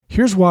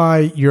Here's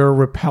why you're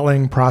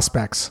repelling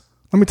prospects.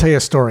 Let me tell you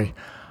a story.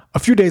 A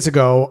few days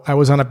ago, I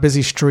was on a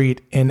busy street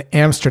in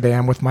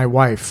Amsterdam with my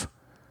wife.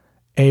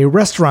 A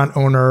restaurant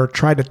owner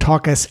tried to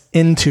talk us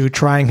into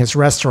trying his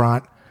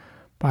restaurant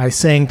by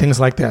saying things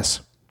like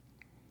this.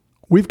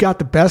 We've got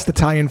the best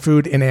Italian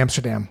food in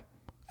Amsterdam.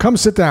 Come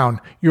sit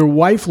down. Your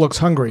wife looks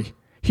hungry.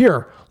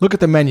 Here, look at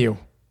the menu.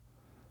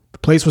 The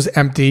place was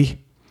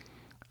empty.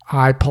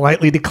 I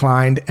politely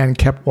declined and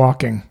kept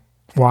walking.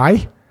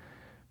 Why?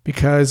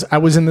 Because I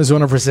was in the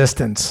zone of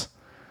resistance.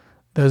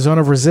 The zone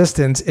of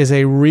resistance is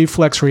a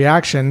reflex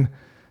reaction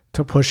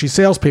to pushy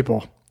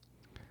salespeople.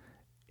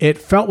 It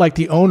felt like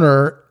the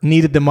owner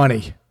needed the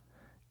money,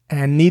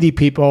 and needy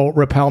people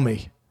repel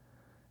me.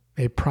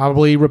 They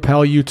probably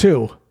repel you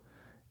too.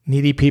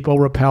 Needy people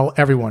repel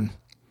everyone.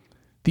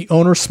 The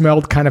owner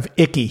smelled kind of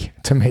icky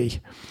to me.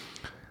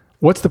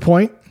 What's the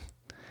point?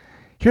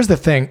 Here's the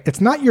thing.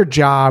 It's not your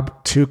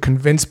job to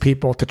convince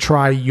people to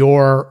try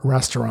your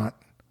restaurant.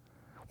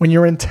 When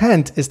your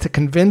intent is to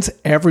convince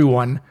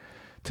everyone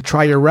to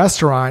try your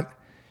restaurant,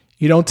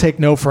 you don't take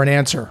no for an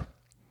answer.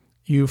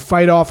 You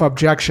fight off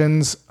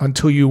objections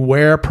until you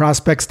wear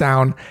prospects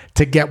down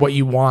to get what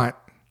you want.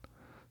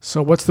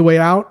 So what's the way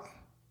out?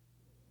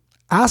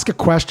 Ask a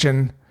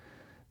question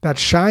that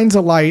shines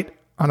a light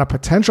on a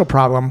potential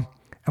problem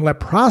and let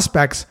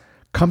prospects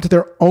come to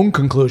their own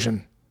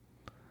conclusion.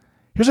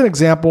 Here's an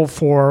example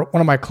for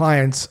one of my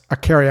clients,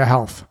 Acaria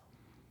Health.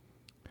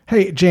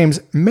 Hey, James,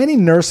 many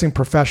nursing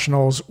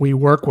professionals we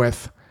work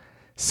with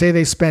say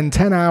they spend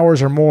 10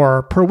 hours or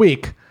more per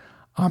week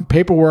on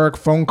paperwork,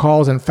 phone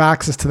calls, and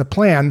faxes to the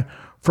plan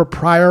for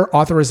prior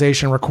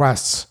authorization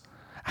requests.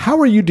 How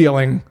are you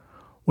dealing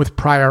with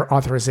prior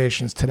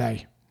authorizations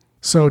today?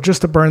 So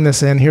just to burn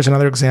this in, here's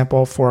another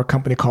example for a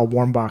company called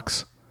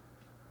Warmbox.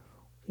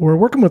 We're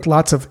working with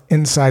lots of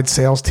inside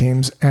sales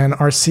teams and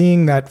are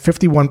seeing that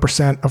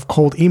 51% of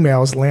cold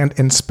emails land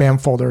in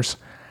spam folders.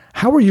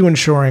 How are you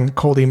ensuring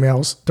cold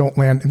emails don't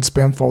land in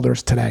spam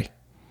folders today?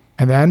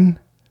 And then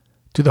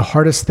do the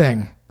hardest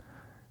thing.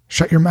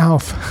 Shut your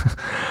mouth.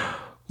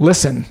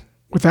 Listen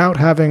without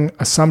having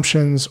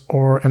assumptions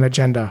or an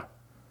agenda.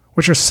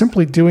 What you're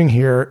simply doing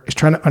here is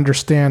trying to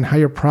understand how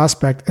your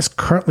prospect is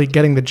currently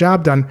getting the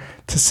job done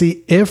to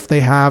see if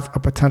they have a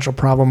potential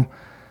problem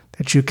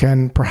that you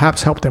can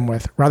perhaps help them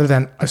with, rather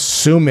than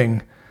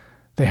assuming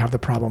they have the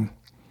problem.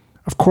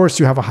 Of course,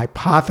 you have a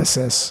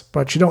hypothesis,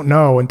 but you don't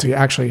know until you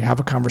actually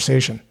have a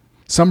conversation.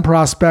 Some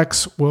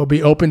prospects will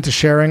be open to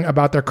sharing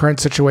about their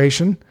current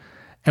situation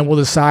and will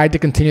decide to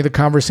continue the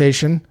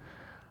conversation.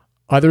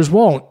 Others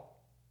won't.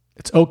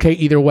 It's okay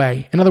either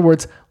way. In other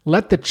words,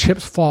 let the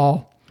chips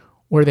fall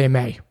where they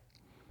may.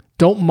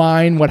 Don't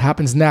mind what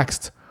happens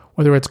next,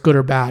 whether it's good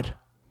or bad.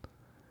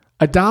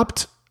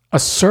 Adopt a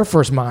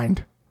surfer's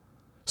mind.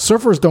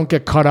 Surfers don't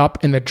get caught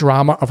up in the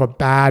drama of a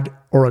bad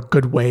or a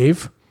good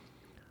wave.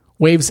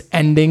 Waves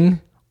ending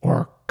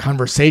or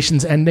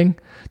conversations ending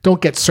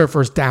don't get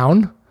surfers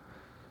down.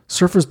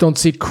 Surfers don't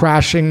see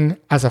crashing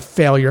as a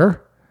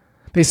failure.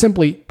 They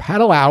simply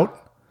paddle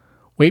out,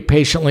 wait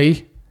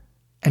patiently,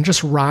 and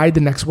just ride the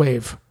next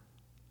wave.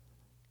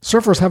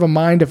 Surfers have a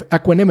mind of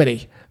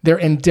equanimity. They're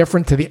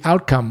indifferent to the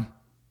outcome.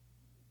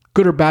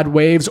 Good or bad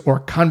waves or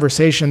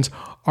conversations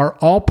are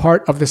all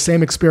part of the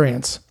same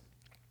experience.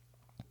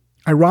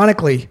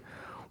 Ironically,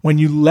 when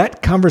you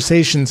let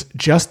conversations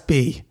just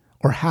be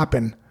or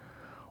happen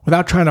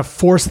without trying to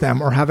force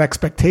them or have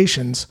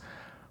expectations,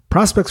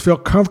 prospects feel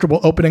comfortable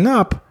opening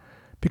up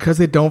because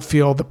they don't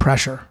feel the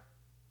pressure.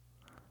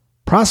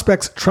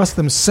 Prospects trust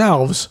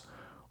themselves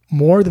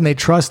more than they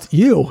trust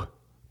you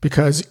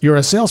because you're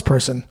a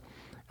salesperson.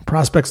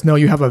 Prospects know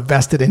you have a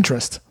vested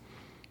interest.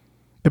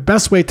 The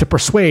best way to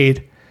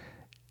persuade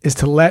is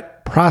to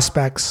let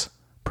prospects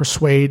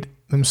persuade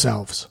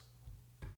themselves.